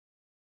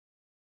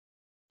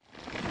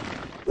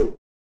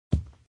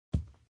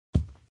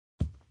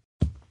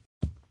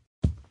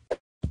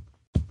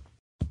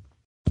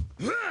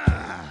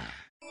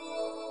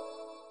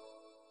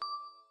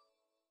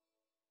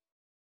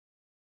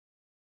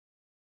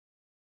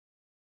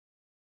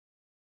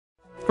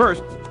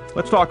First,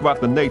 let's talk about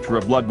the nature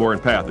of bloodborne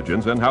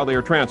pathogens and how they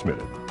are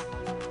transmitted.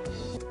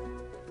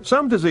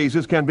 Some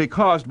diseases can be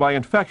caused by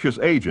infectious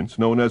agents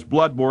known as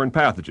bloodborne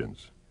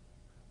pathogens.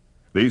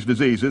 These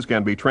diseases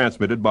can be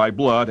transmitted by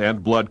blood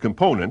and blood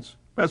components,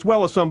 as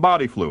well as some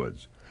body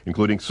fluids,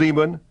 including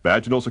semen,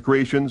 vaginal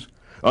secretions,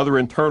 other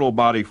internal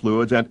body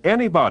fluids, and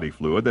any body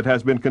fluid that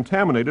has been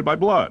contaminated by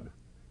blood.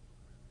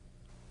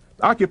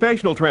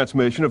 Occupational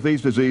transmission of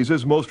these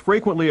diseases most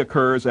frequently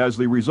occurs as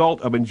the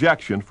result of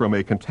injection from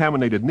a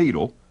contaminated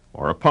needle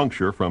or a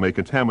puncture from a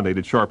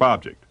contaminated sharp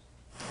object.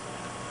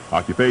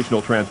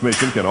 Occupational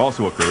transmission can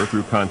also occur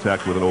through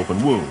contact with an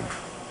open wound,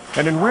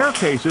 and in rare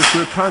cases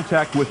through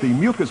contact with the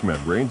mucous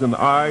membranes in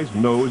the eyes,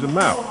 nose, and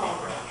mouth.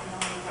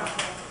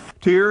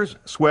 Tears,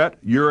 sweat,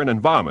 urine,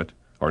 and vomit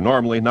are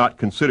normally not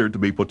considered to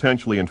be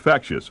potentially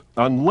infectious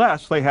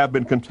unless they have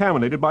been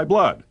contaminated by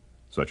blood,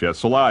 such as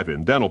saliva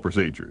in dental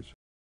procedures.